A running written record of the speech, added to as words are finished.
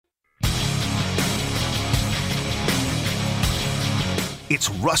It's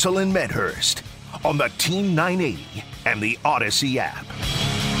Russell and Medhurst on the Team 980 and the Odyssey app.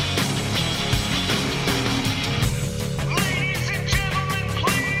 Ladies and gentlemen,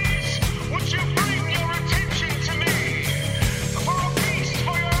 please, would you bring your attention to me for a feast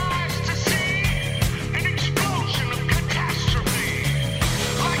for your eyes to see, an explosion of catastrophe,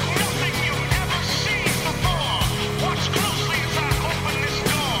 like nothing you've ever seen before. Watch closely as I open this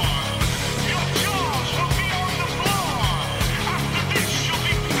door. Your jaws will be on the floor. After this, you'll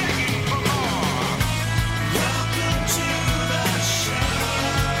be begging for more. Welcome to the show.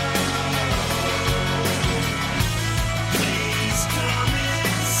 Please come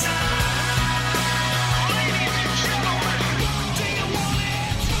inside. Ladies and gentlemen, do you want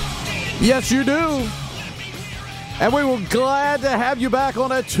it? Yes, you do. And we were glad to have you back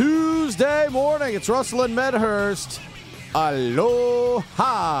on a Tuesday morning. It's Russell and Medhurst.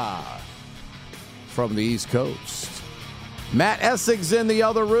 Aloha from the East Coast. Matt Essig's in the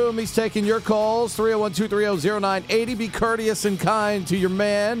other room. He's taking your calls. 301-230-0980. Be courteous and kind to your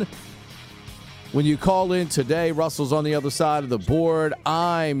man. When you call in today, Russell's on the other side of the board.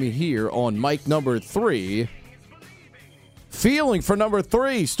 I'm here on mic number 3. Feeling for number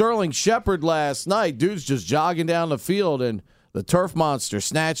 3, Sterling Shepard last night. Dude's just jogging down the field, and the turf monster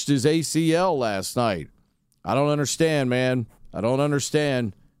snatched his ACL last night. I don't understand, man. I don't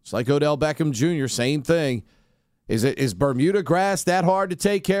understand. It's like Odell Beckham Jr., same thing. Is Bermuda grass that hard to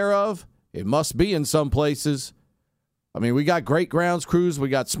take care of? It must be in some places. I mean, we got great grounds crews. We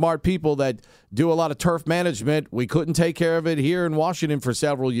got smart people that do a lot of turf management. We couldn't take care of it here in Washington for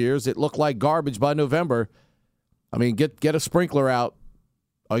several years. It looked like garbage by November. I mean, get a sprinkler out.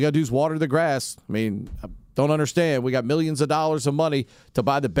 All you got to do is water the grass. I mean, I don't understand. We got millions of dollars of money to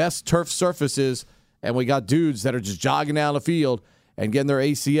buy the best turf surfaces, and we got dudes that are just jogging down the field and getting their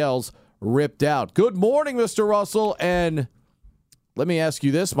ACLs ripped out. Good morning, Mr. Russell. And let me ask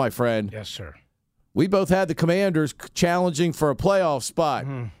you this, my friend. Yes, sir. We both had the Commanders challenging for a playoff spot.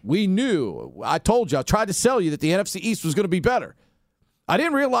 We knew. I told you. I tried to sell you that the NFC East was going to be better. I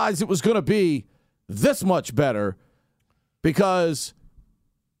didn't realize it was going to be this much better because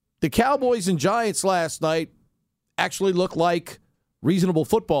the Cowboys and Giants last night actually looked like reasonable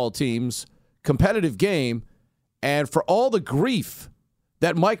football teams, competitive game, and for all the grief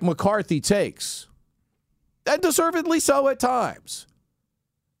that Mike McCarthy takes, and deservedly so at times,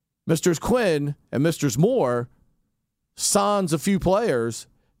 Mr. Quinn and Mr. Moore sans a few players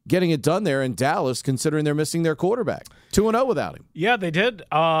getting it done there in Dallas, considering they're missing their quarterback. 2-0 without him. Yeah, they did.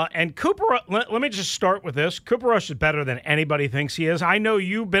 And Cooper, let me just start with this. Cooper Rush is better than anybody thinks he is. I know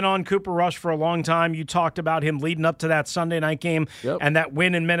you've been on Cooper Rush for a long time. You talked about him leading up to that Sunday night game and that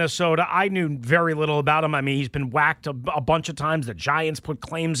win in Minnesota. I knew very little about him. I mean, he's been whacked a bunch of times. The Giants put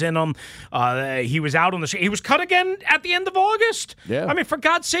claims in him. He was out on the street. He was cut again at the end of August. Yeah. I mean, for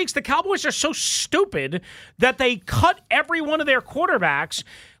God's sakes, the Cowboys are so stupid that they cut every one of their quarterbacks,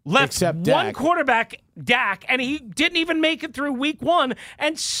 left except one Dak. quarterback, Dak, and he didn't even make it through week 1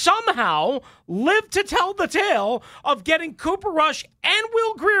 and somehow lived to tell the tale of getting Cooper Rush and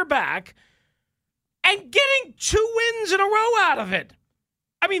Will Greer back and getting 2 wins in a row out of it.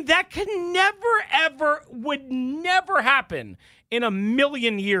 I mean, that can would never happen in a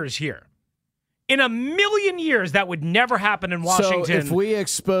million years here. In a million years, that would never happen in Washington. So if we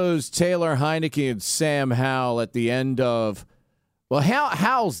expose Taylor Heineke and Sam Howell at the end of – well,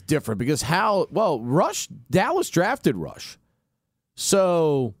 Howell's different because Rush, Dallas drafted Rush.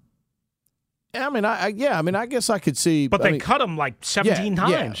 So, I guess I could see. But they cut him like 17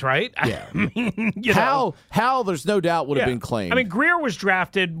 times, right? Yeah. I mean, Howell, there's no doubt would have been claimed. I mean, Greer was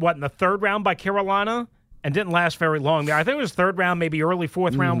drafted, in the 3rd round by Carolina and didn't last very long there. I think it was 3rd round, maybe early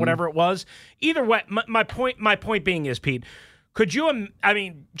 4th round, whatever it was. Either way, my point being is, Pete, could you,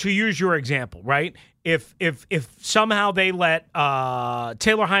 to use your example, right? If somehow they let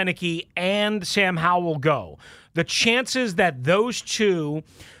Taylor Heineke and Sam Howell go, the chances that those two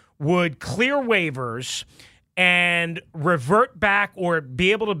would clear waivers and revert back or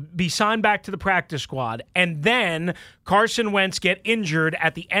be able to be signed back to the practice squad, and then Carson Wentz get injured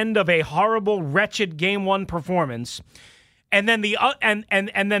at the end of a horrible, wretched Game 1 performance, and then then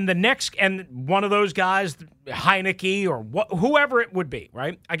the next, and one of those guys, Heineke or whoever it would be,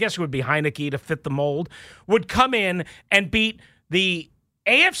 right? I guess it would be Heineke to fit the mold, would come in and beat the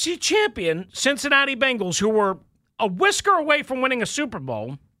AFC champion Cincinnati Bengals, who were a whisker away from winning a Super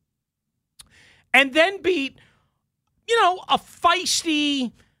Bowl, and then beat, a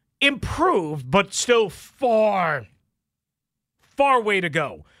feisty, improved, but still far way to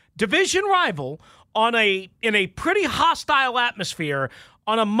go division rival in a pretty hostile atmosphere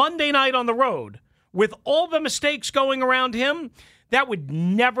on a Monday night on the road with all the mistakes going around him, that would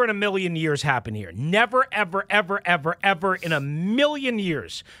never in a million years happen here. Never, ever, ever, ever, ever in a million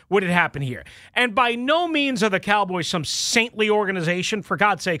years would it happen here. And by no means are the Cowboys some saintly organization. For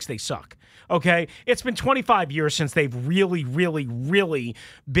God's sakes, they suck. Okay? It's been 25 years since they've really, really, really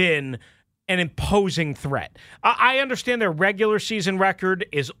been an imposing threat. I understand their regular season record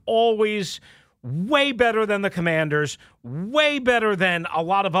is always way better than the Commanders, way better than a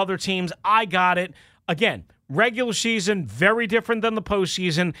lot of other teams. I got it. Again, regular season, very different than the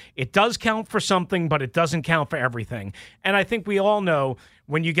postseason. It does count for something, but it doesn't count for everything. And I think we all know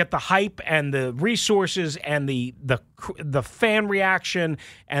when you get the hype and the resources and the fan reaction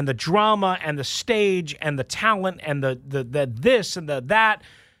and the drama and the stage and the talent and the this and the that,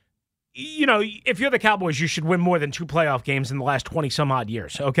 you know, if you're the Cowboys, you should win more than 2 playoff games in the last 20-some-odd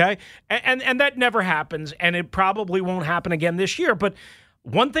years, okay? And that never happens, and it probably won't happen again this year. But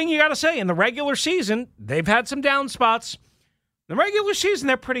one thing you got to say, in the regular season, they've had some down spots. In the regular season,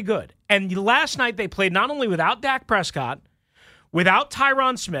 they're pretty good. And last night, they played not only without Dak Prescott, without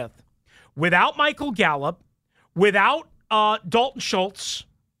Tyron Smith, without Michael Gallup, without Dalton Schultz,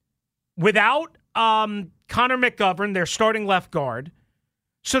 without Connor McGovern, their starting left guard.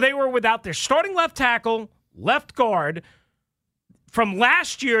 So they were without their starting left tackle, left guard. From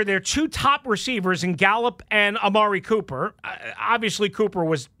last year, their 2 top receivers in Gallup and Amari Cooper. Obviously, Cooper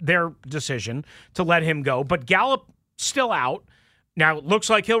was their decision to let him go, but Gallup still out. Now, it looks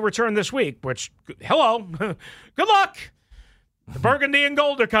like he'll return this week, which, hello, good luck. The burgundy and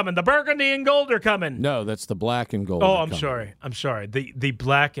gold are coming. The burgundy and gold are coming. No, that's the black and gold. Oh, I'm sorry. The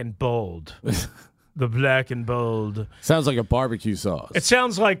black and bold. The black and bold. Sounds like a barbecue sauce. It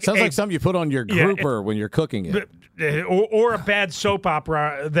sounds like something you put on your grouper when you're cooking it. Or a bad soap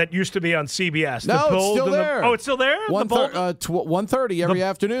opera that used to be on CBS. No, the it's Bold still and there. Oh, it's still there? 1:30 every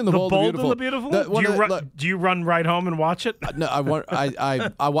afternoon. The Bold and the Beautiful. Do you run right home and watch it? No,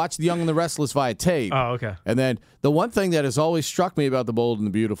 I watch The Young and the Restless via tape. Oh, okay. And then the one thing that has always struck me about The Bold and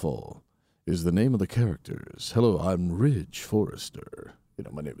the Beautiful is the name of the characters. Hello, I'm Ridge Forrester. You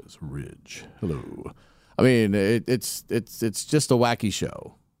know, my name is Ridge. Hello. I mean, it's just a wacky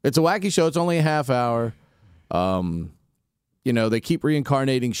show. It's a wacky show. It's only a half hour. You know, they keep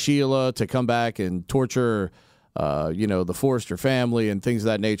reincarnating Sheila to come back and torture, the Forrester family and things of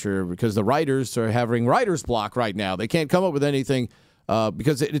that nature because the writers are having writer's block right now. They can't come up with anything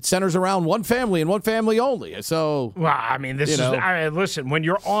because it centers around one family and one family only. So, well, I mean, listen, when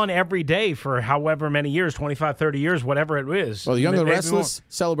you're on every day for however many years, 25, 30 years, whatever it is. Well, the Young and the Restless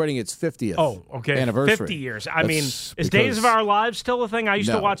celebrating its 50th anniversary. 50 years. I mean, is Days of Our Lives still a thing? I used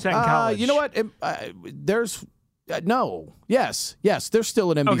to watch that in college. You know what? There's no. Yes, there's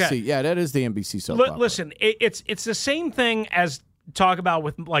still an NBC. Okay. Yeah, that is the NBC soap opera. Listen, it's the same thing as talk about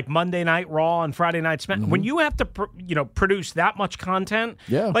with like Monday Night Raw and Friday Night SmackDown. When you have to produce that much content,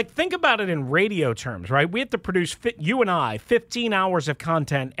 like think about it in radio terms, right? We have to produce you and I 15 hours of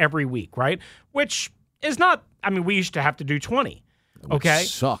content every week, right? Which is not. I mean, we used to have to do 20. Okay, which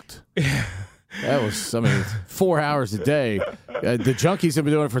sucked. That was, 4 hours a day. The Junkies have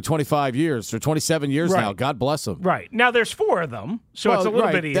been doing it for 25 years, or 27 years now. God bless them. Right. Now, there's 4 of them, so it's a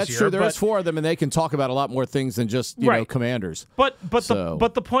little bit easier. That's true. There's 4 of them, and they can talk about a lot more things than just, Commanders. But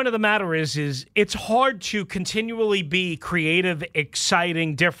the point of the matter is it's hard to continually be creative,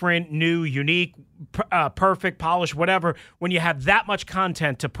 exciting, different, new, unique, perfect, polished, whatever, when you have that much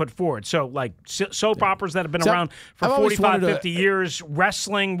content to put forward. So, like, soap operas that have been around for 45, 50 years,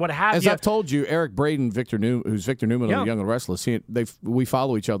 wrestling, what have you. As I've told you, Eric Braden, who's Victor Newman of The Young and Restless, we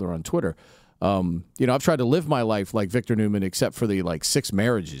follow each other on Twitter. I've tried to live my life like Victor Newman, except for the 6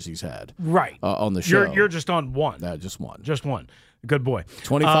 marriages he's had. Right. On the show. You're just on one. Just one. Just one. Good boy.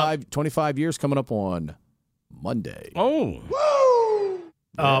 25 years coming up on Monday. Oh.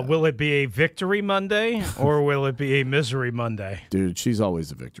 Will it be a victory Monday or will it be a misery Monday? Dude, she's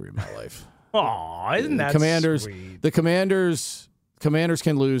always a victory in my life. Aw, isn't that sweet? The Commanders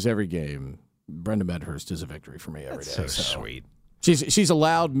can lose every game. Brenda Medhurst is a victory for me every day. So sweet. She's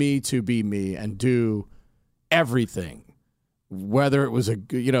allowed me to be me and do everything, whether it was a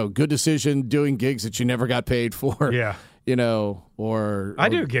good decision doing gigs that you never got paid for. Yeah. Or I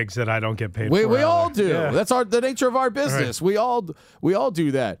do gigs that I don't get paid for. We all do. Yeah. That's the nature of our business. Right. We all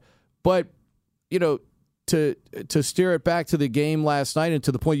do that. But to steer it back to the game last night and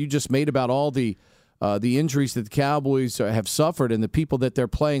to the point you just made about all the injuries that the Cowboys have suffered and the people that they're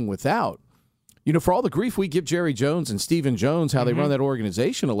playing without. For all the grief we give Jerry Jones and Stephen Jones, how they run that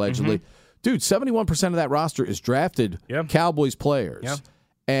organization allegedly, dude, 71% of that roster is drafted Cowboys players. Yeah.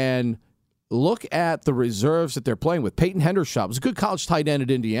 And look at the reserves that they're playing with. Peyton Hendershot was a good college tight end at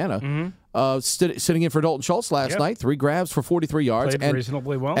Indiana. Sitting in for Dalton Schultz last night. 3 grabs for 43 yards. Played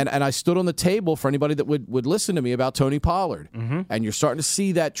reasonably well. And I stood on the table for anybody that would listen to me about Tony Pollard. And you're starting to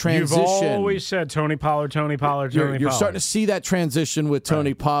see that transition. You've always said Tony Pollard. You're starting to see that transition with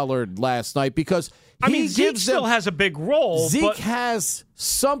Tony Pollard last night because Zeke still has a big role. Zeke has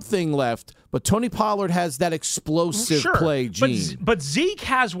something left, but Tony Pollard has that explosive play gene. But Zeke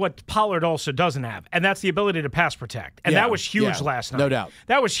has what Pollard also doesn't have, and that's the ability to pass protect. And that was huge last night. No doubt.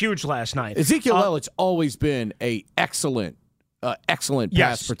 That was huge last night. Ezekiel Elliott's always been a excellent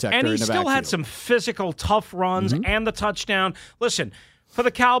pass protector. And he in the still backfield. had some physical, tough runs and the touchdown. Listen, for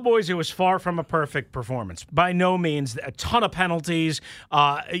the Cowboys, it was far from a perfect performance. By no means. A ton of penalties.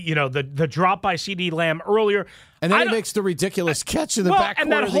 The drop by C.D. Lamb earlier. And then he makes the ridiculous catch in the back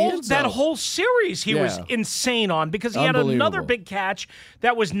corner of the end zone. That whole series he was insane on because he had another big catch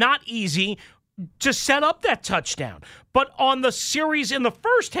that was not easy to set up that touchdown. But on the series in the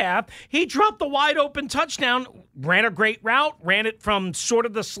first half, he dropped the wide open touchdown, ran a great route, ran it from sort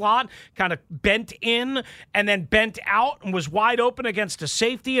of the slot, kind of bent in and then bent out and was wide open against a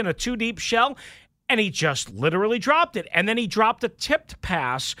safety in a 2-deep shell. And he just literally dropped it. And then he dropped a tipped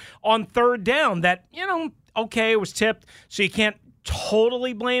pass on third down that, it was tipped, so you can't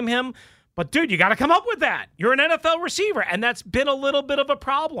totally blame him. But, dude, you got to come up with that. You're an NFL receiver, and that's been a little bit of a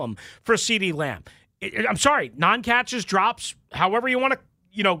problem for CeeDee Lamb. I'm sorry, non-catches, drops, however you want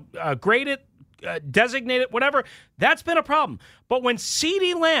to, grade it, designate it, whatever, that's been a problem. But when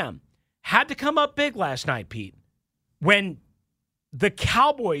CeeDee Lamb had to come up big last night, Pete, when the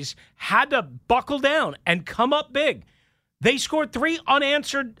Cowboys had to buckle down and come up big, they scored 3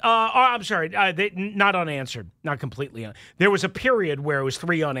 unanswered. Not unanswered, not completely. There was a period where it was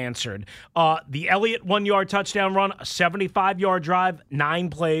 3 unanswered. The Elliott 1-yard touchdown run, a 75-yard drive, 9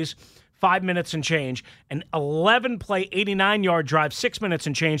 plays, 5 minutes and change, an 11-play, 89-yard drive, 6 minutes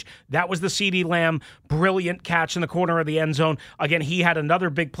and change. That was the CeeDee Lamb brilliant catch in the corner of the end zone. Again, he had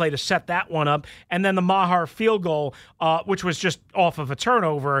another big play to set that one up. And then the Maher field goal, which was just off of a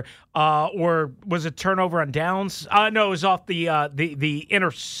turnover, or was it turnover on downs? No, it was off the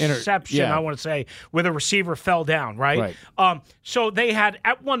interception, I want to say, where the receiver fell down, right? So they had,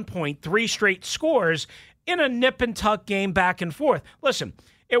 at one point, 3 straight scores in a nip-and-tuck game back and forth. Listen,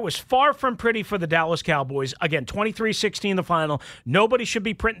 it was far from pretty for the Dallas Cowboys. Again, 23-16 the final. Nobody should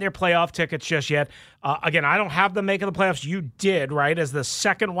be printing their playoff tickets just yet. Again, I don't have them making the playoffs. You did, right, as the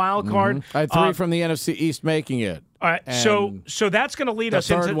second wild card. I had 3 from the NFC East making it. All right, so that's going to lead us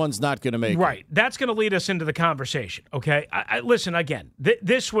into... The third one's not going to make it. Right, that's going to lead us into the conversation, okay? Listen, again,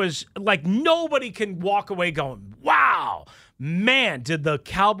 this was like nobody can walk away going, wow, man, did the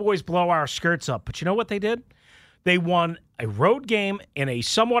Cowboys blow our skirts up. But you know what they did? They won a road game in a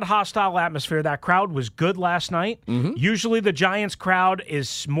somewhat hostile atmosphere. That crowd was good last night. Usually the Giants crowd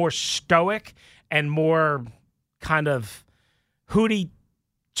is more stoic and more kind of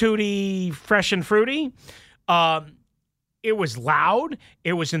hooty-tooty, fresh and fruity. It was loud.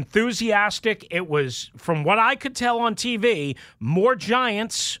 It was enthusiastic. It was, from what I could tell on TV, more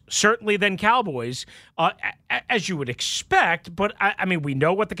Giants, certainly, than Cowboys, as you would expect. But, I mean, we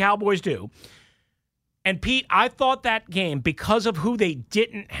know what the Cowboys do. And, Pete, I thought that game, because of who they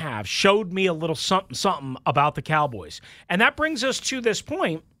didn't have, showed me a little something about the Cowboys. And that brings us to this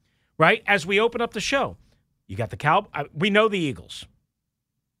point, right, as we open up the show. You got the Cowboys. We know the Eagles.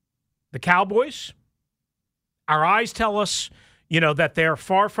 The Cowboys, our eyes tell us, that they're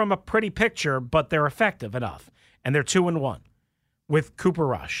far from a pretty picture, but they're effective enough. And they're 2-1 with Cooper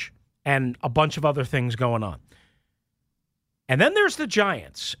Rush and a bunch of other things going on. And then there's the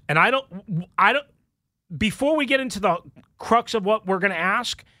Giants. And I don't, before we get into the crux of what we're going to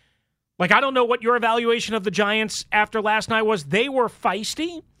ask, I don't know what your evaluation of the Giants after last night was. They were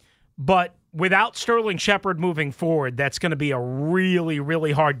feisty, but without Sterling Shepard moving forward, that's going to be a really,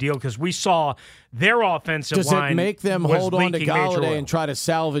 really hard deal because we saw their offensive line. Does it make them hold on to Golladay and try to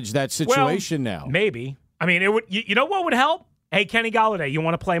salvage that situation now? Maybe. I mean, it would. You know what would help? Hey, Kenny Golladay, you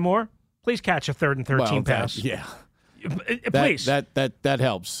want to play more? Please catch a 3rd and 13 pass. Yeah. Please. That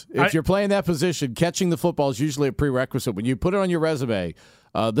helps. If you're playing that position, catching the football is usually a prerequisite. When you put it on your resume,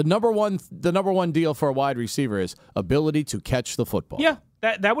 the number one deal for a wide receiver is ability to catch the football. Yeah,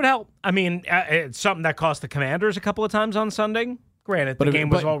 that would help. I mean, it's something that cost the Commanders a couple of times on Sunday. Granted, the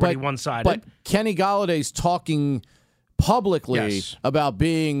game was already one-sided. But Kenny Galladay's talking publicly about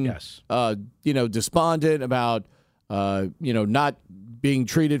being, despondent, about, not being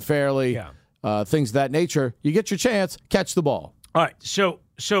treated fairly. Yeah. Things of that nature. You get your chance, catch the ball. All right. So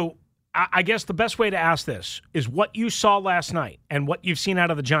I guess the best way to ask this is what you saw last night and what you've seen out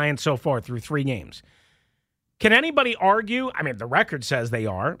of the Giants so far through 3 games. Can anybody argue? I mean, the record says they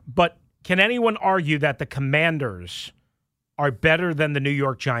are, but can anyone argue that the Commanders are better than the New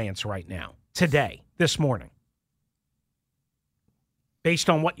York Giants right now, today, this morning? Based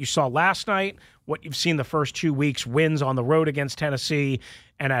on what you saw last night, what you've seen the first 2 weeks, wins on the road against Tennessee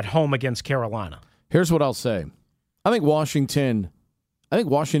and at home against Carolina. Here's what I'll say. I think Washington's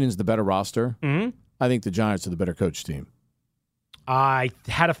the better roster. Mm-hmm. I think the Giants are the better coach team. I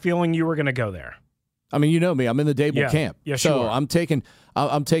had a feeling you were going to go there. I mean, you know me. I'm in the Dable camp. Yes, so you are. I'm taking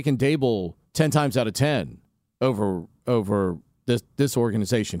Dable 10 times out of 10 over this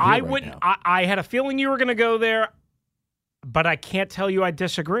organization here right now. I had a feeling you were going to go there, but I can't tell you I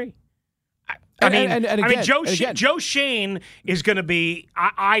disagree. I mean, Joe Shane is going to be,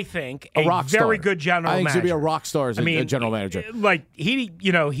 I think, a rock very star. good general manager. I think he's going to be a rock star as a general manager. Like,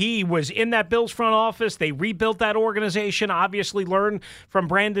 he was in that Bills front office. They rebuilt that organization, obviously learned from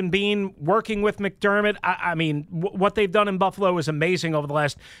Brandon Beane, working with McDermott. I mean, what they've done in Buffalo is amazing over the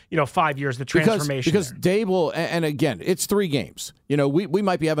last, 5 years, the transformation. Because Dable, and again, it's 3 games. We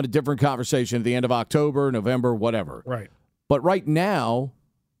might be having a different conversation at the end of October, November, whatever. Right. But right now,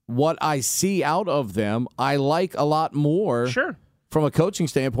 what I see out of them, I like a lot more from a coaching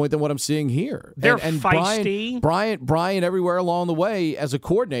standpoint than what I'm seeing here. They're and feisty. Brian, everywhere along the way as a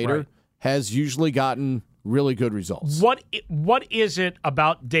coordinator has usually gotten really good results. What is it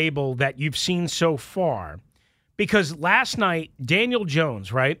about Dable that you've seen so far? Because last night, Daniel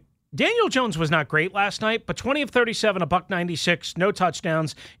Jones, right? Daniel Jones was not great last night, but 20 of 37, $196, no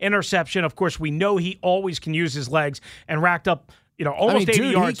touchdowns, interception. Of course, we know he always can use his legs and racked up almost 80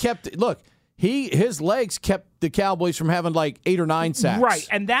 yards. His legs kept the Cowboys from having like 8 or 9 sacks. Right,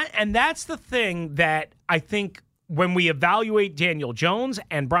 and that's the thing that I think when we evaluate Daniel Jones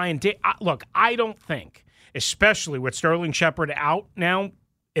and Brian look, I don't think, especially with Sterling Shepard out now,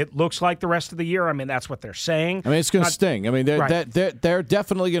 it looks like the rest of the year. I mean, that's what they're saying. I mean, it's going to sting. I mean, they're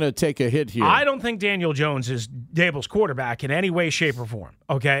definitely going to take a hit here. I don't think Daniel Jones is Dable's quarterback in any way, shape, or form.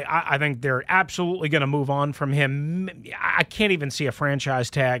 Okay, I think they're absolutely going to move on from him. I can't even see a franchise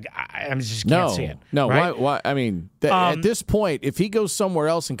tag. I just can't see it. No, right? why? I mean, at this point, if he goes somewhere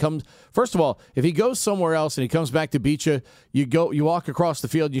else and comes, first of all, if he goes somewhere else and he comes back to beat you, you walk across the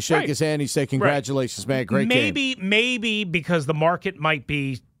field, you shake his hand, you say, "Congratulations, man, great game." Maybe because the market might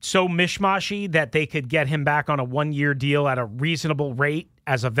be so mishmashy that they could get him back on a 1-year deal at a reasonable rate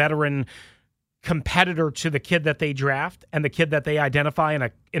as a veteran competitor to the kid that they draft and the kid that they identify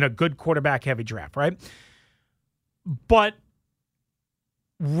in a good quarterback heavy draft, right? But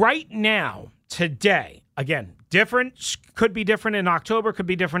right now, today, again, different, could be different in October, could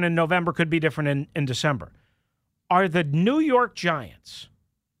be different in November, could be different in December. Are the New York Giants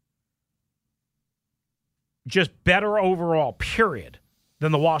just better overall, period,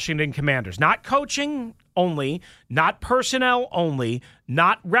 than the Washington Commanders? Not coaching only, not personnel only,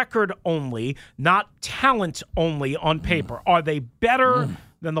 not record only, not talent only on paper. Are they better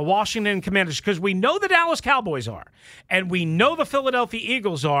than the Washington Commanders? Because we know the Dallas Cowboys are, and we know the Philadelphia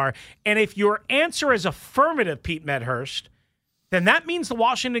Eagles are, and if your answer is affirmative, Pete Medhurst, then that means the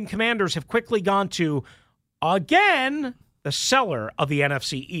Washington Commanders have quickly gone to, again, the cellar of the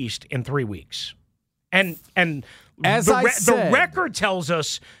NFC East in 3 weeks. And the record tells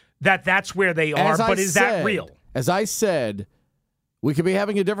us that that's where they are, but is that real? As I said, we could be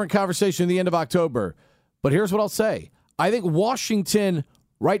having a different conversation at the end of October, but here's what I'll say. I think Washington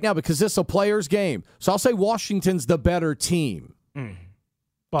right now, because this is a player's game, so I'll say Washington's the better team.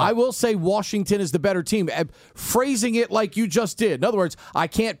 I will say Washington is the better team. Phrasing it like you just did. In other words, I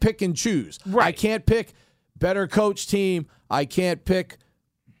can't pick and choose. Right. I can't pick better coach team. I can't pick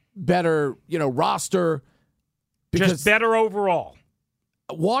better, roster. Just better overall.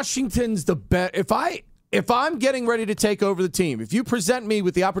 Washington's the best. If I'm getting ready to take over the team, if you present me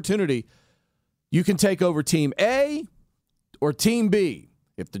with the opportunity, you can take over Team A or Team B.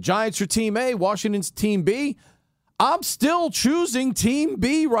 If the Giants are Team A, Washington's Team B, I'm still choosing Team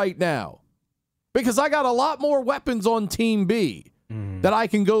B right now because I got a lot more weapons on Team B that I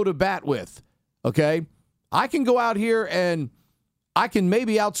can go to bat with. Okay? I can go out here and I can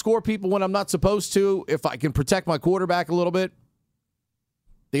maybe outscore people when I'm not supposed to if I can protect my quarterback a little bit.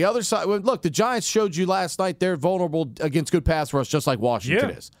 The other side, look, the Giants showed you last night they're vulnerable against good pass rush just like Washington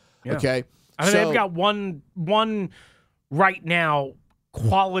is. Yeah. Okay? I mean, they've got one right now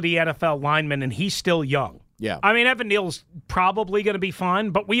quality NFL lineman, and he's still young. Yeah. I mean, Evan Neal's probably going to be fine,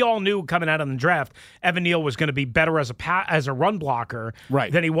 but we all knew coming out of the draft, Evan Neal was going to be better as a run blocker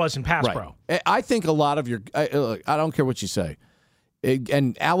than he was in pass pro. I think a lot of your I don't care what you say.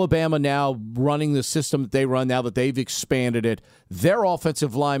 and Alabama now running the system that they run now that they've expanded it, their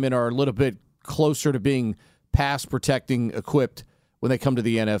offensive linemen are a little bit closer to being pass protecting equipped when they come to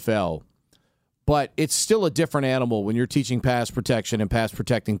the NFL. But it's still a different animal when you're teaching pass protection and pass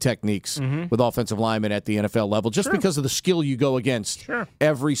protecting techniques with offensive linemen at the NFL level, just because of the skill you go against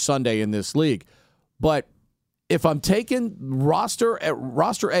every Sunday in this league. But if I'm taking roster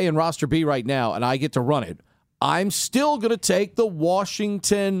A and roster B right now and I get to run it, I'm still going to take the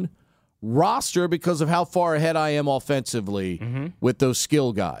Washington roster because of how far ahead I am offensively with those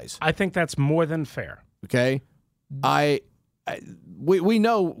skill guys. I think that's more than fair. Okay? We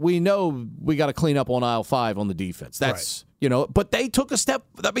know we got to clean up on aisle 5 on the defense. That's but they took a step.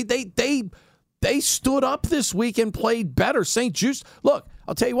 I mean, they stood up this week and played better. St. Juice. Look,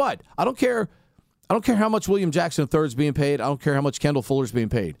 I'll tell you what. I don't care how much William Jackson III is being paid. I don't care how much Kendall Fuller is being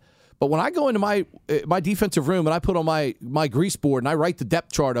paid. But when I go into my defensive room and I put on my grease board and I write the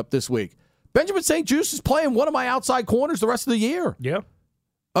depth chart up this week, Benjamin St. Juice is playing one of my outside corners the rest of the year. Yeah.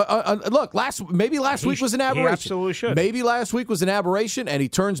 Look, maybe last week was an aberration. He absolutely should. Maybe last week was an aberration, and he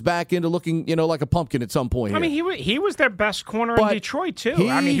turns back into looking, like a pumpkin at some point. I mean, he was their best corner in Detroit too.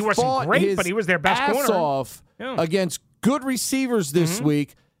 I mean, he wasn't great, but he was their best corner. Off against good receivers this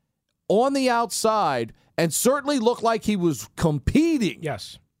week on the outside, and certainly looked like he was competing.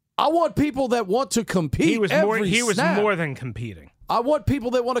 Yes, I want people that want to compete. He was more than competing. I want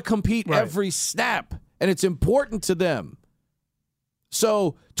people that want to compete every snap, and it's important to them.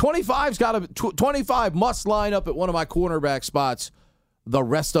 So 25 must line up at one of my cornerback spots the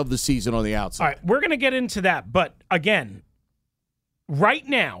rest of the season on the outside. All right, we're going to get into that. But again, right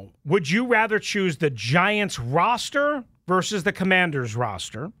now, would you rather choose the Giants roster versus the Commanders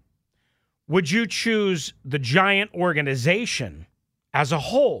roster? Would you choose the Giant organization as a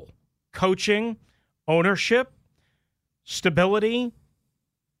whole? Coaching, ownership, stability,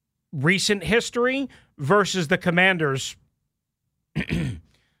 recent history versus the Commanders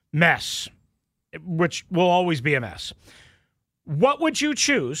mess, which will always be a mess. What would you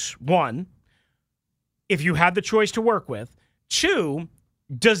choose? One, if you had the choice to work with. Two,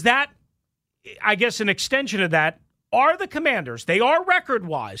 does that, I guess an extension of that, are the Commanders, they are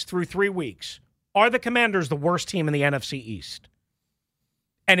record-wise through 3 weeks, are the Commanders the worst team in the NFC East?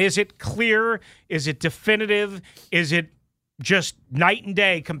 And is it clear? Is it definitive? Is it just night and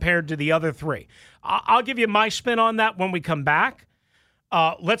day compared to the other three? I'll give you my spin on that when we come back.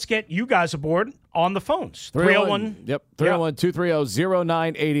 Let's get you guys aboard on the phones. 301. Yep,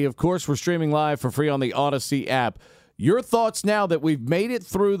 301-230-0980. Of course, we're streaming live for free on the Odyssey app. Your thoughts now that we've made it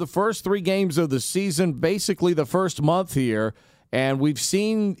through the first 3 games of the season, basically the first month here, and we've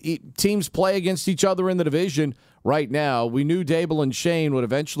seen teams play against each other in the division right now. We knew Dable and Shane would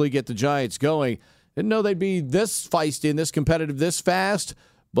eventually get the Giants going. Didn't know they'd be this feisty and this competitive this fast,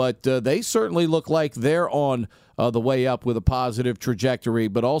 but they certainly look like they're on the way up with a positive trajectory,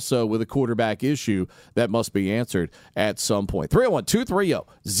 but also with a quarterback issue that must be answered at some point.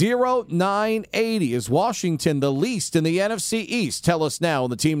 301-230-0980. Is Washington the least in the NFC East? Tell us now on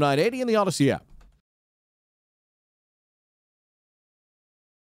the Team 980 and the Odyssey app.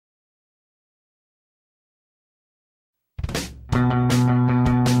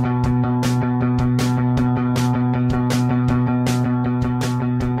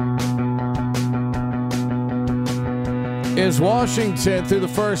 Is Washington, through the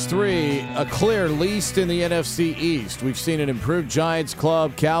first 3, a clear least in the NFC East? We've seen an improved Giants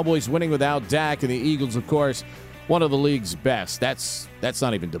club, Cowboys winning without Dak, and the Eagles, of course, one of the league's best. That's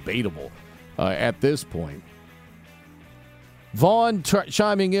not even debatable at this point. Vaughn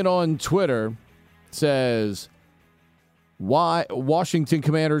chiming in on Twitter says, why Washington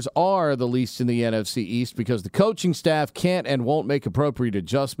Commanders are the least in the NFC East because the coaching staff can't and won't make appropriate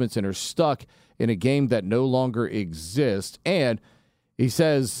adjustments and are stuck in a game that no longer exists. And he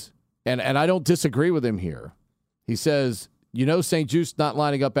says, and I don't disagree with him here, he says, St. Juice not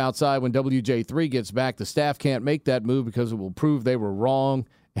lining up outside when WJ3 gets back. The staff can't make that move because it will prove they were wrong,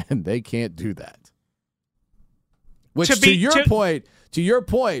 and they can't do that. Which, to your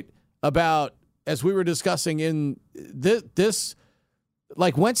point about, as we were discussing in this,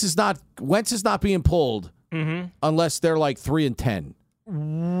 like Wentz is not being pulled unless they're like 3-10.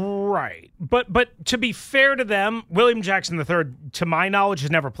 Right. But to be fair to them, William Jackson III, to my knowledge,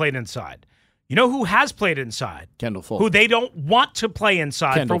 has never played inside. You know who has played inside? Kendall Fuller. Who they don't want to play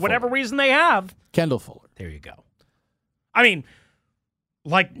inside for whatever reason they have. Kendall Fuller. There you go. I mean,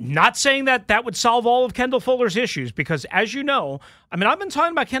 Like, not saying that would solve all of Kendall Fuller's issues, because as you know, I mean, I've been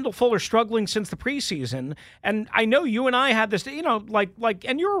talking about Kendall Fuller struggling since the preseason, and I know you and I had this,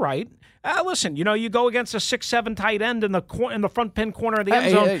 and you're right. Listen, you go against a 6'7" tight end in the front pin corner of the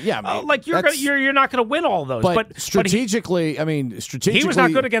end zone. You're not going to win all those. But strategically, he was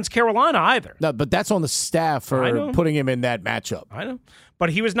not good against Carolina either. No, but that's on the staff for putting him in that matchup. I know. But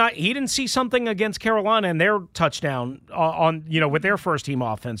he was not. He didn't see something against Carolina and their touchdown with their first team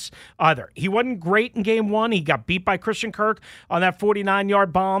offense either. He wasn't great in game 1. He got beat by Christian Kirk on that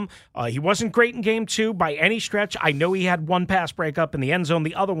 49-yard bomb. He wasn't great in game 2 by any stretch. I know he had one pass breakup in the end zone.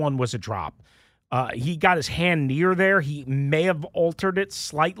 The other one was a drop. He got his hand near there. He may have altered it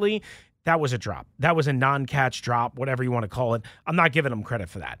slightly. That was a drop. That was a non-catch drop, whatever you want to call it. I'm not giving him credit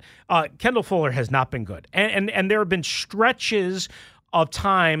for that. Kendall Fuller has not been good, and there have been stretches of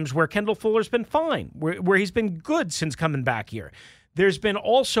times where Kendall Fuller's been fine, where he's been good since coming back here. There's been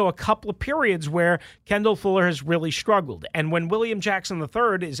also a couple of periods where Kendall Fuller has really struggled. And when William Jackson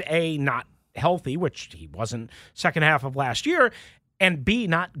III is A, not healthy, which he wasn't second half of last year, and B,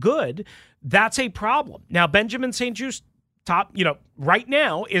 not good, that's a problem. Now, Benjamin St-Juste, right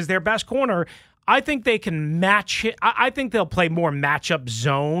now is their best corner. I think they can match it. I think they'll play more matchup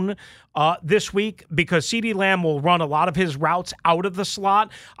zone this week, because CeeDee Lamb will run a lot of his routes out of the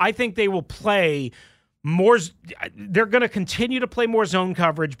slot. I think they will play more. They're going to continue to play more zone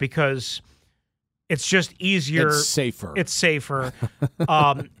coverage because it's just easier. It's safer. It's safer.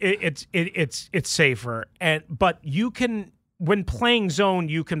 It's safer. But you can, when playing zone,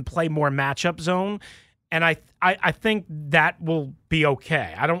 you can play more matchup zone, and I think that will be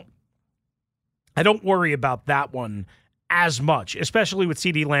okay. I don't worry about that one as much, especially with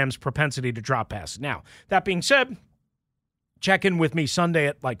CeeDee Lamb's propensity to drop passes. Now, that being said, check in with me Sunday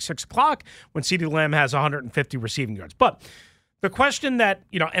at 6 o'clock when CeeDee Lamb has 150 receiving yards. But the question that,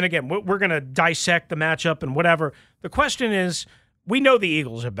 and again, we're going to dissect the matchup and whatever. The question is, we know the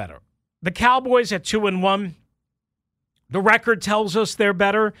Eagles are better. The Cowboys at 2-1, the record tells us they're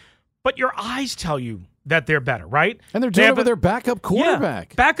better, but your eyes tell you that they're better, right? And they're doing it with their backup quarterback.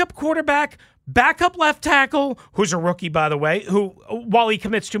 Yeah, backup quarterback. Backup left tackle, who's a rookie, by the way, who, while he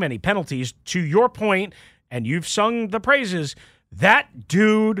commits too many penalties, to your point, and you've sung the praises, that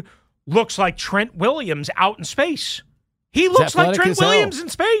dude looks like Trent Williams out in space. He looks like Trent Williams in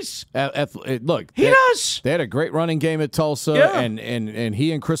space. Look, he does. They had a great running game at Tulsa, and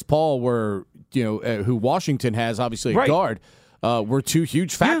he and Chris Paul were, who Washington has, obviously, a guard, were two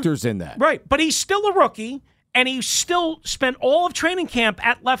huge factors in that. Right, but he's still a rookie. And he still spent all of training camp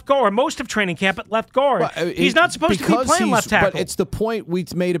at left guard, or most of training camp at left guard. He's not supposed to be playing left tackle. But it's the point we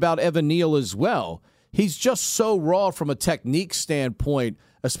made about Evan Neal as well. He's just so raw from a technique standpoint,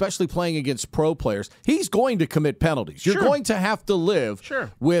 especially playing against pro players. He's going to commit penalties. You're going to have to live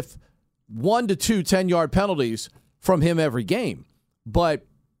with 1 to 2 10-yard penalties from him every game. But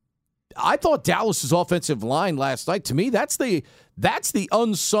I thought Dallas's offensive line last night, to me, that's the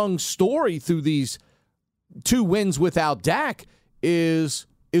unsung story through these 2 wins without Dak is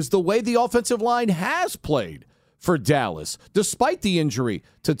the way the offensive line has played for Dallas, despite the injury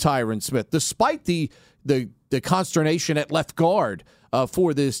to Tyron Smith, despite the consternation at left guard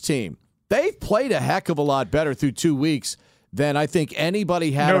for this team. They've played a heck of a lot better through 2 weeks than I think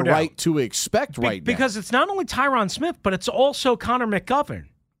anybody had a right to expect now. Because it's not only Tyron Smith, but it's also Connor McGovern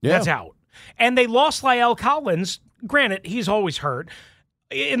that's out. And they lost La'el Collins. Granted, he's always hurt.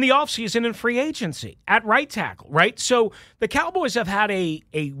 In the offseason in free agency at right tackle, right? So the Cowboys have had a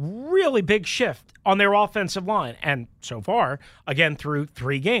really big shift on their offensive line. And so far, again, through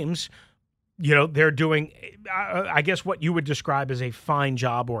 3 games, they're doing, I guess, what you would describe as a fine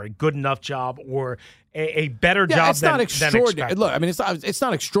job or a good enough job or a better job than expected. Look, I mean, it's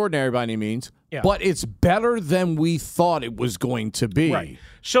not extraordinary by any means, but it's better than we thought it was going to be. Right.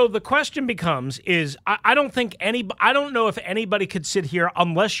 So the question becomes I don't know if anybody could sit here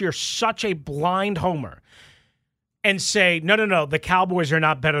unless you're such a blind homer and say, no, the Cowboys are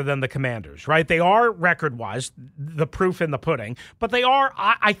not better than the Commanders, right? They are record-wise, the proof in the pudding, but they are,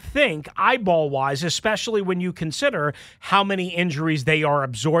 I think, eyeball-wise, especially when you consider how many injuries they are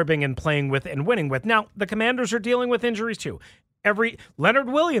absorbing and playing with and winning with. Now, the Commanders are dealing with injuries too. Leonard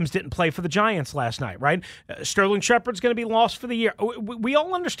Williams didn't play for the Giants last night, right? Sterling Shepard's going to be lost for the year. We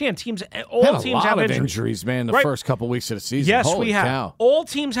all understand all teams have injuries, man, the first couple weeks of the season. Yes, Holy we have. Cow. All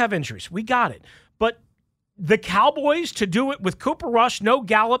teams have injuries. We got it. But the Cowboys to do it with Cooper Rush, no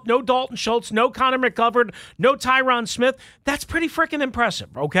Gallup, no Dalton Schultz, no Connor McGovern, no Tyron Smith, that's pretty freaking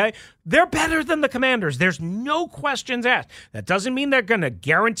impressive, okay? They're better than the Commanders. There's no questions asked. That doesn't mean they're going to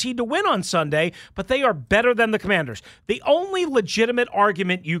guarantee to win on Sunday, but they are better than the Commanders. The only legitimate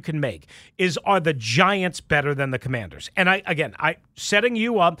argument you can make is, are the Giants better than the Commanders? And I setting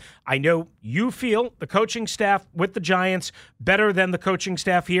you up, I know you feel the coaching staff with the Giants better than the coaching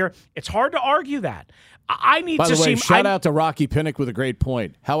staff here. It's hard to argue that. I need By to the way, see. shout out to Rocky Pinnock with a great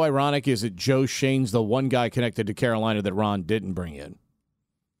point. How ironic is it Joe Shane's the one guy connected to Carolina that Ron didn't bring in?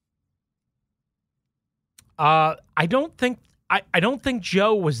 I don't think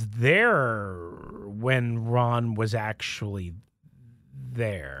Joe was there when Ron was actually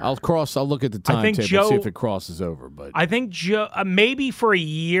there. I'll look at the timetable, see if it crosses over. But I think Joe maybe for a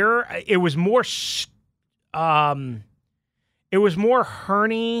year. It was more Hurney.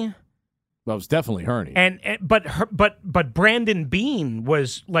 Well, it was definitely Hurney. But Brandon Beane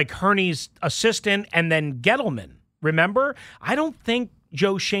was like Hurney's assistant, and then Gettleman. Remember? I don't think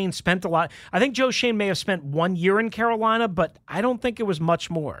Joe Shane spent a lot. I think Joe Shane may have spent 1 year in Carolina, but I don't think it was much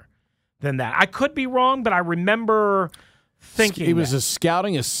more than that. I could be wrong, but I remember thinking he was a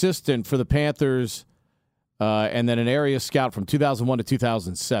scouting assistant for the Panthers, and then an area scout from 2001 to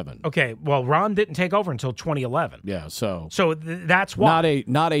 2007. Okay, well, Ron didn't take over until 2011. Yeah, so that's why.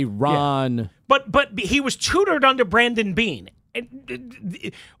 Not a Ron. Yeah. But he was tutored under Brandon Beane.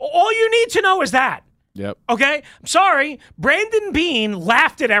 All you need to know is that. Yep. Okay? I'm sorry. Brandon Beane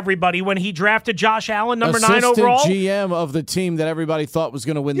laughed at everybody when he drafted Josh Allen, number 9 overall. Assistant GM of the team that everybody thought was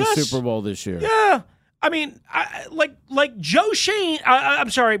going to win the Super Bowl this year. Yeah. I mean, like Joe Shane, I'm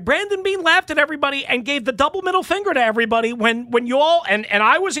sorry, Brandon Beane laughed at everybody and gave the double middle finger to everybody when you all, and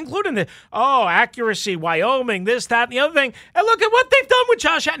I was included in it. Oh, accuracy, Wyoming, this, that, and the other thing. And look at what they've done with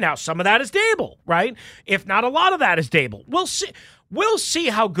Josh Allen. Now, some of that is Dable, right? If not a lot of that is Dable. We'll see. We'll see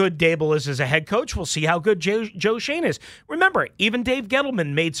how good Dable is as a head coach. We'll see how good Joe Shane is. Remember, even Dave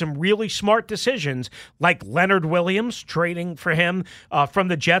Gettleman made some really smart decisions, like Leonard Williams trading for him from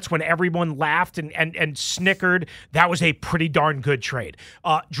the Jets when everyone laughed and snickered. That was a pretty darn good trade.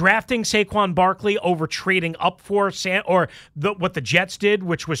 Drafting Saquon Barkley over trading up for what the Jets did,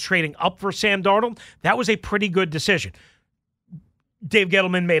 which was trading up for Sam Darnold, that was a pretty good decision. Dave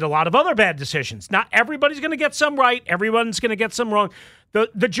Gettleman made a lot of other bad decisions. Not everybody's going to get some right. Everyone's going to get some wrong.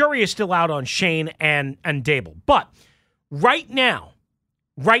 The jury is still out on Shane and Dable. But right now,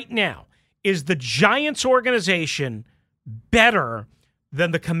 is the Giants organization better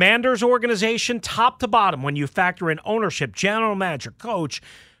than the Commanders organization top to bottom when you factor in ownership, general manager, coach,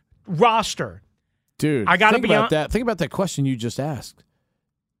 roster? Dude, I gotta think about that. Think about that question you just asked.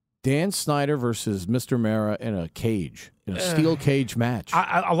 Dan Snyder versus Mr. Mara in a cage, in a steel cage match.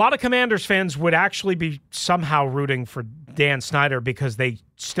 A lot of Commanders fans would actually be somehow rooting for Dan Snyder because they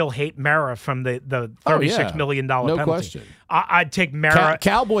still hate Mara from the $36 million penalty. No question. I'd take Mara.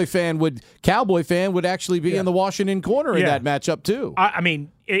 Cowboy fan would actually be in the Washington corner in that matchup too. I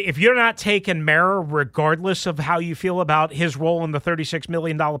mean, if you're not taking Mara, regardless of how you feel about his role in the $36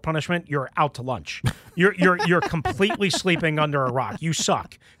 million punishment, you're out to lunch. You're completely sleeping under a rock. You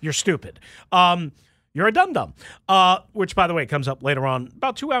suck. You're stupid. You're a dum-dum, which, by the way, comes up later on,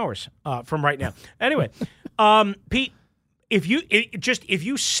 about 2 hours from right now. Anyway, Pete, if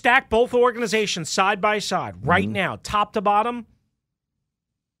you stack both organizations side by side right now, top to bottom,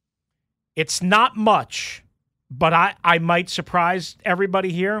 it's not much, but I might surprise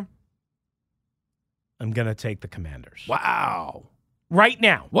everybody here. I'm going to take the Commanders. Wow. Right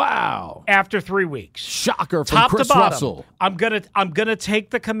now. Wow. After 3 weeks. Shocker from top Chris to bottom, Russell. I'm gonna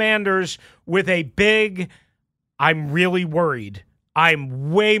take the Commanders with a big, I'm really worried.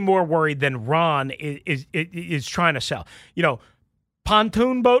 I'm way more worried than Ron is trying to sell. You know,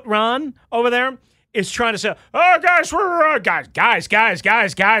 pontoon boat Ron over there is trying to sell. Oh, guys, we're guys.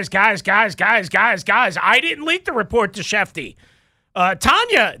 I didn't leak the report to Shefty.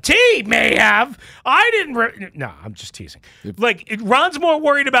 Tanya T may have. I didn't. No, I'm just teasing. Ron's more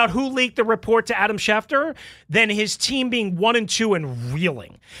worried about who leaked the report to Adam Schefter than his team being 1-2 and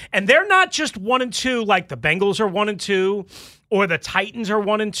reeling. And they're not just 1-2 like the Bengals are 1-2, or the Titans are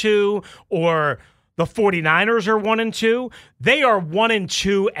 1-2, or the 49ers are 1-2. They are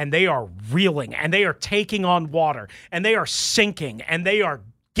 1-2, and they are reeling, and they are taking on water, and they are sinking, and they are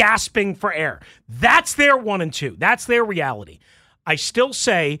gasping for air. That's their 1-2. That's their reality. I still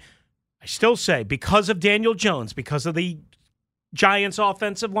say, because of Daniel Jones, because of the Giants'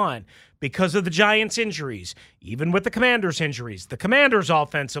 offensive line, because of the Giants' injuries, even with the Commanders' injuries, the Commanders'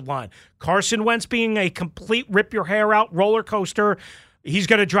 offensive line, Carson Wentz being a complete rip-your-hair-out roller coaster, he's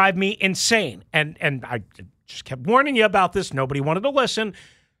going to drive me insane. And I just kept warning you about this. Nobody wanted to listen.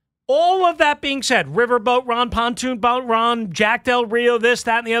 All of that being said, Riverboat Ron, Pontoon Boat Ron, Jack Del Rio, this,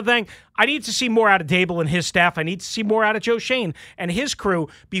 that, and the other thing, I need to see more out of Dable and his staff. I need to see more out of Joe Shane and his crew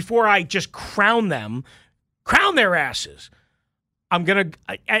before I just crown their asses. I'm going to,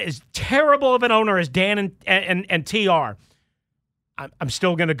 as terrible of an owner as Dan and TR, I'm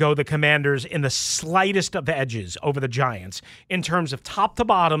still going to go the Commanders in the slightest of edges over the Giants in terms of top to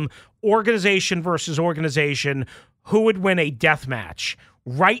bottom, organization versus organization, who would win a death match.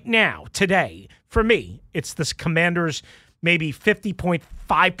 Right now, today, for me, it's the Commanders maybe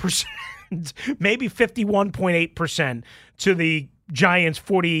 50.5%, maybe 51.8% to the Giants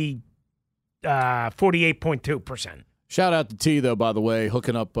 48.2%. Shout out to T, though, by the way,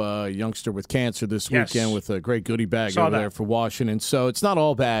 hooking up a youngster with cancer this weekend with a great goodie bag over there for Washington. So it's not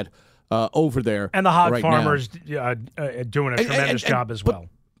all bad over there. And the hog right farmers doing a tremendous job as well.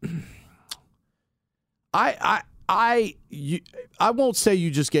 I won't say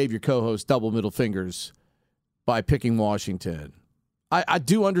you just gave your co-host double middle fingers by picking Washington. I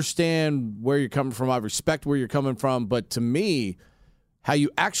do understand where you're coming from. I respect where you're coming from. But to me, how you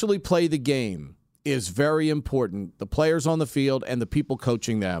actually play the game is very important. The players on the field and the people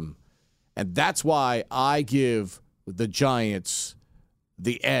coaching them. And that's why I give the Giants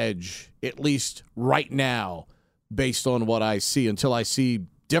the edge, at least right now, based on what I see, until I see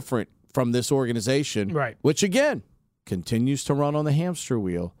different from this organization, right? Which, again, continues to run on the hamster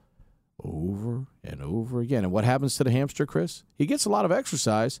wheel over and over again. And what happens to the hamster, Chris? He gets a lot of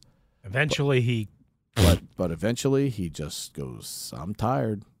exercise. Eventually, but eventually he just goes, I'm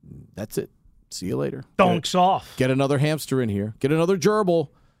tired. That's it. See you later. Donks off. Get another hamster in here. Get another gerbil.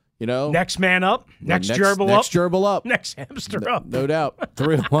 You know, next man up, next gerbil up, next gerbil up, next hamster up. No doubt.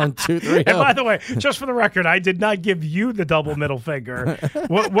 3-1-2-3. And by the way, just for the record, I did not give you the double middle finger.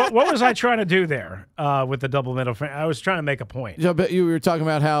 What was I trying to do there with the double middle finger? I was trying to make a point. Yeah, but you were talking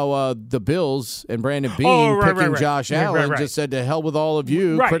about how the Bills and Brandon Beane picking Josh Allen just said to hell with all of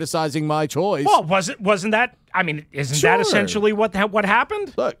you criticizing my choice. Well, wasn't that? I mean, isn't that essentially what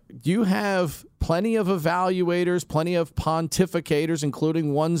happened? Look, you have plenty of evaluators, plenty of pontificators,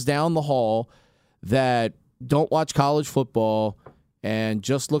 including ones down the hall that don't watch college football and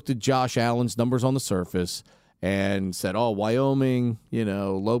just looked at Josh Allen's numbers on the surface and said, oh, Wyoming,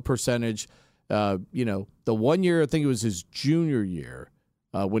 low percentage. The 1 year, I think it was his junior year,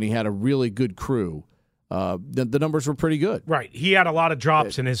 when he had a really good crew. The numbers were pretty good. Right. He had a lot of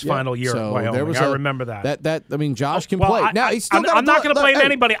drops in his final year at Wyoming. I remember that. Josh can play. Now, he's still I'm not going to blame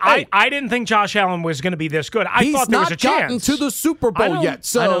anybody. I didn't think Josh Allen was going to be this good. I thought there was a chance. He's not gotten to the Super Bowl yet.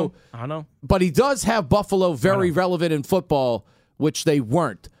 So, I know. But he does have Buffalo very relevant in football, which they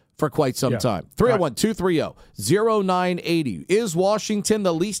weren't for quite some time. 301-230-0980. Is Washington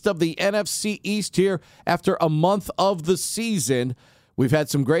the least of the NFC East here after a month of the season? We've had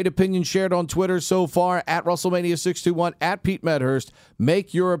some great opinions shared on Twitter so far, at WrestleMania621, at Pete Medhurst.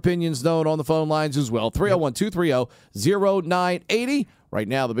 Make your opinions known on the phone lines as well. 301-230-0980. Right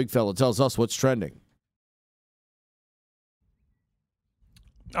now, the big fella tells us what's trending.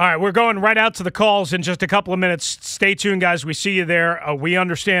 All right, we're going right out to the calls in just a couple of minutes. Stay tuned, guys. We see you there. We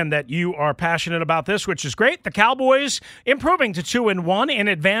understand that you are passionate about this, which is great. The Cowboys improving to 2-1 in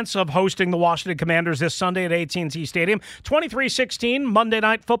advance of hosting the Washington Commanders this Sunday at AT&T Stadium. 23-16 Monday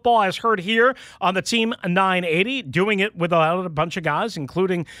Night Football, as heard here on the Team 980, doing it with a bunch of guys,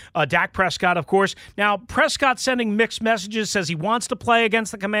 including Dak Prescott, of course. Now, Prescott sending mixed messages, says he wants to play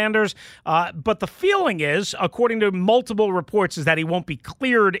against the Commanders, but the feeling is, according to multiple reports, is that he won't be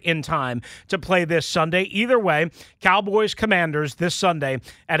cleared in time to play this Sunday. Either way, Cowboys Commanders this Sunday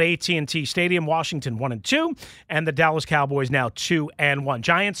at AT&T Stadium. Washington 1-2, and the Dallas Cowboys now 2-1.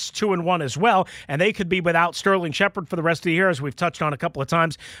 Giants 2-1 as well, and they could be without Sterling Shepard for the rest of the year, as we've touched on a couple of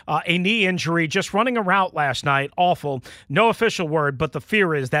times. A knee injury, just running a route last night, awful. No official word, but the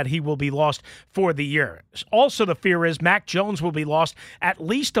fear is that he will be lost for the year. Also, the fear is Mac Jones will be lost at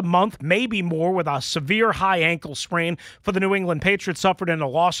least a month, maybe more, with a severe high ankle sprain for the New England Patriots. Suffered in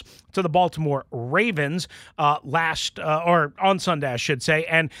a loss to the Baltimore Ravens on Sunday, I should say.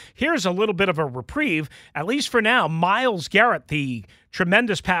 And here's a little bit of a reprieve, at least for now. Myles Garrett, the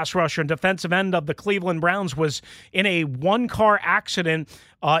tremendous pass rusher and defensive end of the Cleveland Browns, was in a one-car accident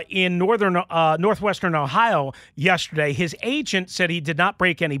in northwestern Ohio yesterday. His agent said he did not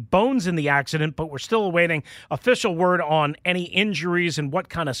break any bones in the accident, but we're still awaiting official word on any injuries and what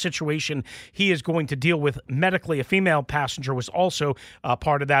kind of situation he is going to deal with medically. A female passenger was also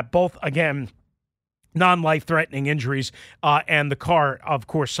part of that. Both, again, non-life-threatening injuries, and the car, of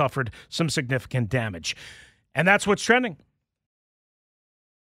course, suffered some significant damage. And that's what's trending.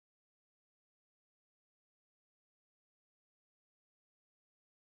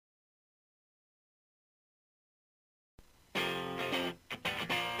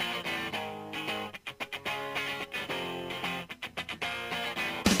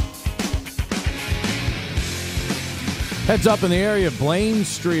 Heads up in the area of Blaine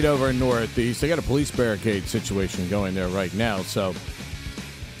Street over in Northeast. They got a police barricade situation going there right now, so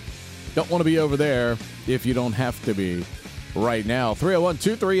don't want to be over there if you don't have to be right now.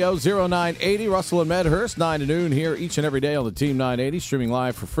 301-230-0980. Russell and Medhurst, 9 to noon here each and every day on the Team 980, streaming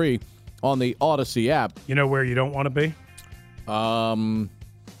live for free on the Odyssey app. You know where you don't want to be? Also?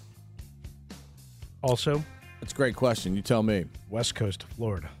 That's a great question. You tell me. West Coast of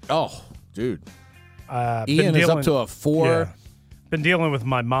Florida. Oh, dude. Ian is up to a 4. Yeah. Been dealing with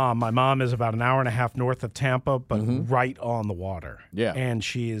my mom. My mom is about an hour and a half north of Tampa, but right on the water. Yeah. And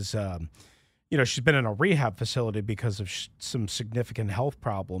she is, she's been in a rehab facility because of some significant health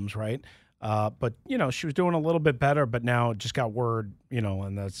problems, right? But, she was doing a little bit better, but now just got word,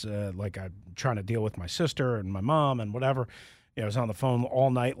 and that's like I'm trying to deal with my sister and my mom and whatever. I was on the phone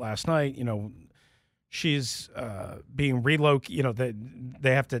all night last night. She's being relocated.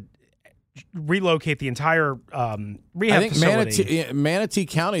 They have to relocate the entire rehab facility. Manatee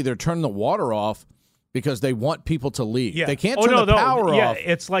County, they're turning the water off because they want people to leave. Yeah. They can't turn the power off. Yeah,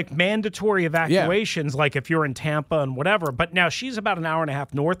 it's like mandatory evacuations, like if you're in Tampa and whatever. But now she's about an hour and a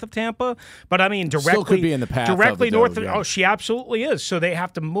half north of Tampa. But I mean, directly Still could be in the path directly of the north. dome, yeah. Oh, she absolutely is. So they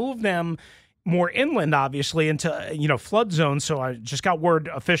have to move them more inland, obviously, into flood zones. So I just got word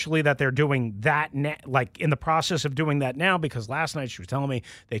officially that they're doing that, like in the process of doing that now. Because last night she was telling me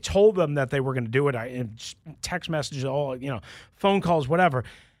they told them that they were going to do it. Text messages, all phone calls, whatever.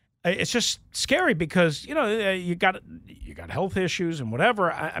 It's just scary because you got health issues and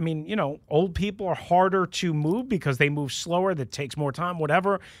whatever. I mean, old people are harder to move because they move slower. That takes more time.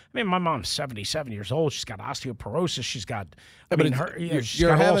 Whatever. I mean, my mom's 77 years old. She's got osteoporosis. She's got.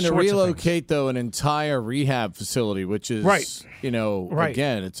 You're having to relocate though an entire rehab facility, which is right.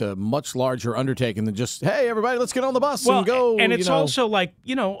 Again, it's a much larger undertaking than just hey, everybody, let's get on the bus and go. And it's also like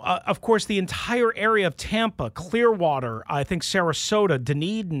of course, the entire area of Tampa, Clearwater, I think Sarasota,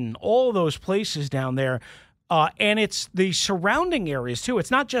 Dunedin, all those places down there. And it's the surrounding areas, too. It's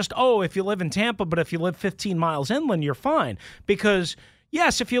not just, if you live in Tampa, but if you live 15 miles inland, you're fine. Because,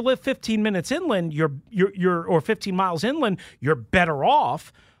 yes, if you live 15 minutes inland, or 15 miles inland, you're better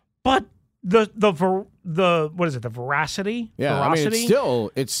off. But the what is it, the veracity? Yeah, veracity? I mean,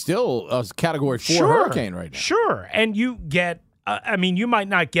 it's still a Category 4 hurricane right now. Sure, and you get, you might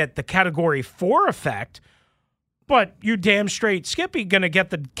not get the Category 4 effect, but you damn straight, Skippy, going to get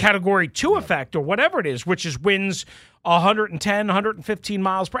the Category 2 effect or whatever it is, which is winds 110, 115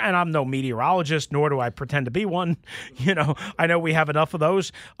 miles per hour. And I'm no meteorologist, nor do I pretend to be one. I know we have enough of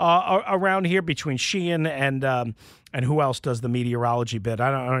those around here between Sheehan and who else does the meteorology bit? I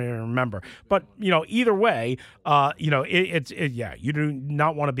don't even remember. But, either way, you do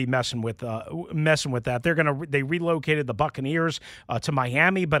not want to be messing with that. They relocated the Buccaneers to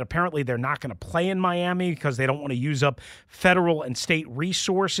Miami, but apparently they're not going to play in Miami because they don't want to use up federal and state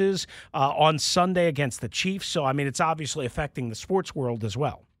resources on Sunday against the Chiefs. So, I mean, it's obviously affecting the sports world as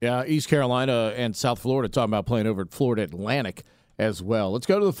well. Yeah, East Carolina and South Florida talking about playing over at Florida Atlantic as well. Let's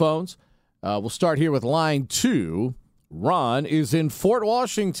go to the phones. We'll start here with line 2. Ron is in Fort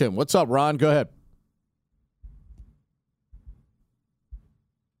Washington. What's up, Ron? Go ahead.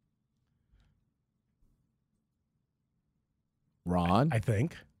 Ron? I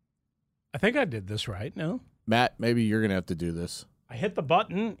think I did this right, no? Matt, maybe you're going to have to do this. I hit the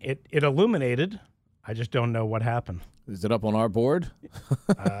button. It illuminated. I just don't know what happened. Is it up on our board?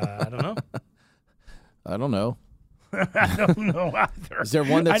 I don't know. I don't know. I don't know either. Is there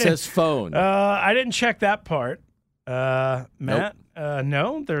one that says phone? I didn't check that part. Matt? Nope.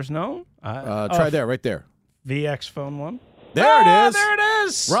 No, there's no. Try there, right there. VX phone 1. There it is. There it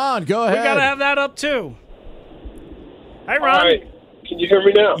is. Ron, go ahead. We got to have that up, too. Hey, Ron. All right. Can you hear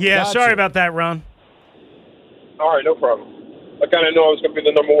me now? Yeah, Gotcha. sorry about that, Ron. All right, no problem. I kind of know I was going to be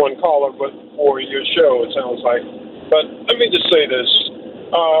the number one caller for your show, it sounds like. But let me just say this.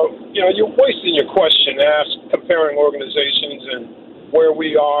 You're wasting your question comparing organizations and where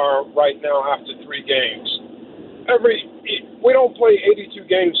we are right now after 3 games. We don't play 82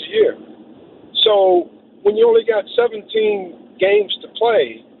 games a year. So when you only got 17 games to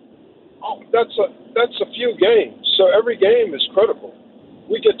play, that's a few games. So every game is critical.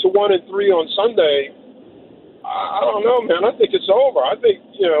 We get to 1 and 3 on Sunday. I don't know, man. I think it's over. I think,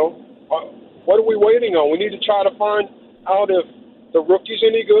 what are we waiting on? We need to try to find out if the rookie's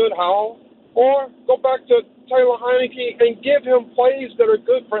any good, how, or go back to Taylor Heineke and give him plays that are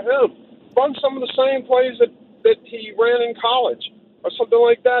good for him. Run some of the same plays that he ran in college or something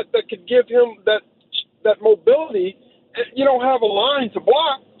like that could give him that mobility. You don't have a line to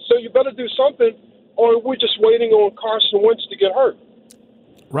block, so you better do something, or we're just waiting on Carson Wentz to get hurt.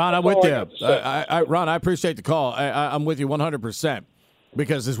 Ron, I'm That's with all I you. got to say. Ron, I appreciate the call. I'm with you 100%.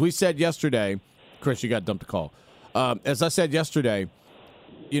 Because as we said yesterday, Chris, you got dumped a call. As I said yesterday,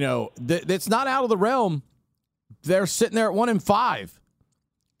 it's not out of the realm. They're sitting there at 1-5.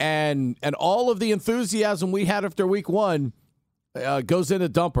 And all of the enthusiasm we had after week one goes in a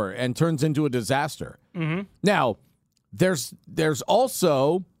dumper and turns into a disaster. Mm-hmm. Now, there's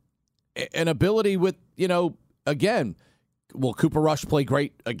also an ability with, again, will Cooper Rush play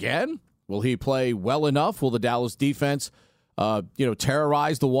great again? Will he play well enough? Will the Dallas defense,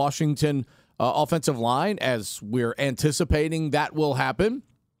 terrorize the Washington offensive line as we're anticipating that will happen?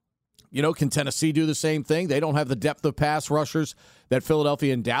 Can Tennessee do the same thing? They don't have the depth of pass rushers that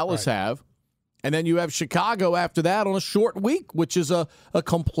Philadelphia and Dallas have. And then you have Chicago after that on a short week, which is a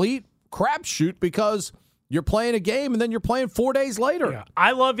complete crapshoot because you're playing a game and then you're playing 4 days later. Yeah.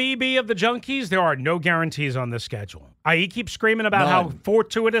 I love EB of the Junkies. There are no guarantees on this schedule. He keeps screaming about how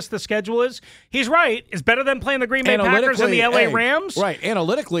fortuitous the schedule is. He's right. It's better than playing the Green Bay Packers and the LA Rams. Right.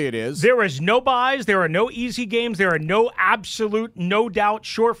 Analytically, it is. There is no buys. There are no easy games. There are no absolute, no doubt,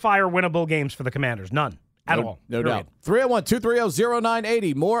 surefire winnable games for the Commanders. None. At all. No doubt.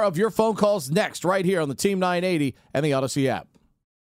 301-230-0980. More of your phone calls next right here on the Team 980 and the Odyssey app.